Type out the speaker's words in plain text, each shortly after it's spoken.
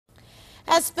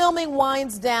As filming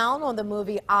winds down on the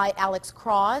movie I, Alex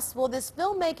Cross, will this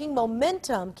filmmaking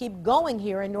momentum keep going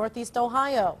here in Northeast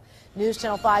Ohio? News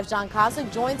Channel 5's John Kosich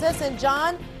joins us. And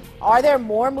John, are there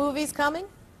more movies coming?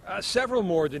 Several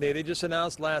more, Danae. They just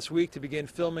announced last week to begin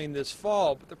filming this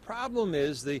fall. But the problem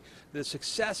is the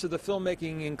success of the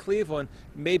filmmaking in Cleveland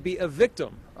may be a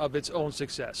victim of its own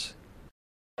success.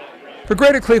 For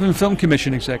Greater Cleveland Film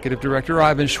Commission Executive Director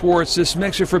Ivan Schwartz, this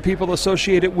mixer for people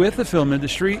associated with the film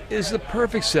industry is the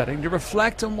perfect setting to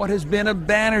reflect on what has been a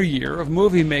banner year of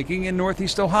movie making in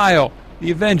Northeast Ohio.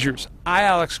 The Avengers, I,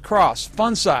 Alex Cross,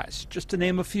 Fun Size, just to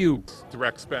name a few.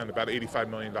 Direct spend, about $85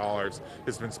 million,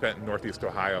 has been spent in Northeast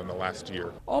Ohio in the last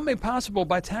year. All made possible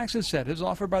by tax incentives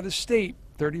offered by the state,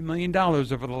 $30 million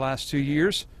over the last 2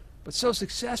 years. But so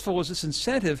successful was this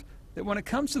incentive that when it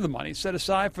comes to the money set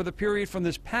aside for the period from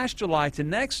this past July to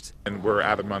next, and we're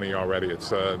out of money already.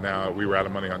 It's now we were out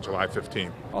of money on July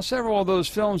 15th. While several of those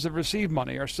films that received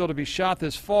money are still to be shot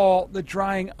this fall, the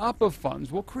drying up of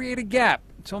funds will create a gap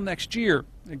until next year.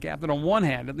 A gap that on one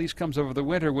hand at least comes over the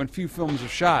winter when few films are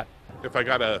shot. If I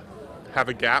gotta have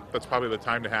a gap, that's probably the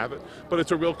time to have it. But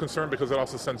it's a real concern because it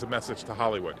also sends a message to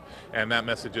Hollywood. And that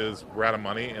message is we're out of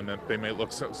money and that they may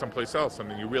look someplace else. I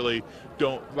mean, you really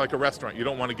don't, like a restaurant, you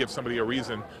don't want to give somebody a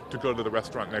reason to go to the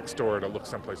restaurant next door to look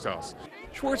someplace else.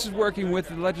 Schwartz is working with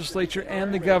the legislature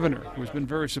and the governor, who has been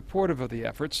very supportive of the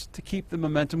efforts to keep the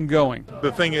momentum going.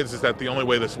 The thing is that the only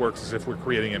way this works is if we're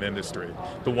creating an industry.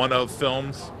 The one-of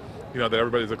films, that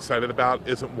everybody's excited about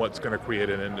isn't what's going to create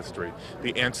an industry.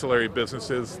 The ancillary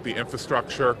businesses, the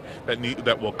infrastructure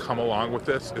that will come along with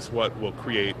this is what will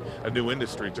create a new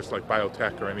industry, just like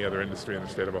biotech or any other industry in the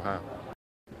state of Ohio.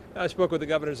 I spoke with the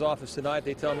governor's office tonight.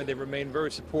 They tell me they remain very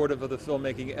supportive of the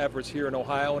filmmaking efforts here in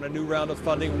Ohio, and a new round of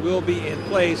funding will be in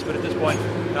place, but at this point,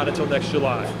 not until next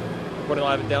July. Reporting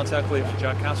live in downtown Cleveland,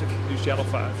 John Kosich, News Channel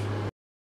 5.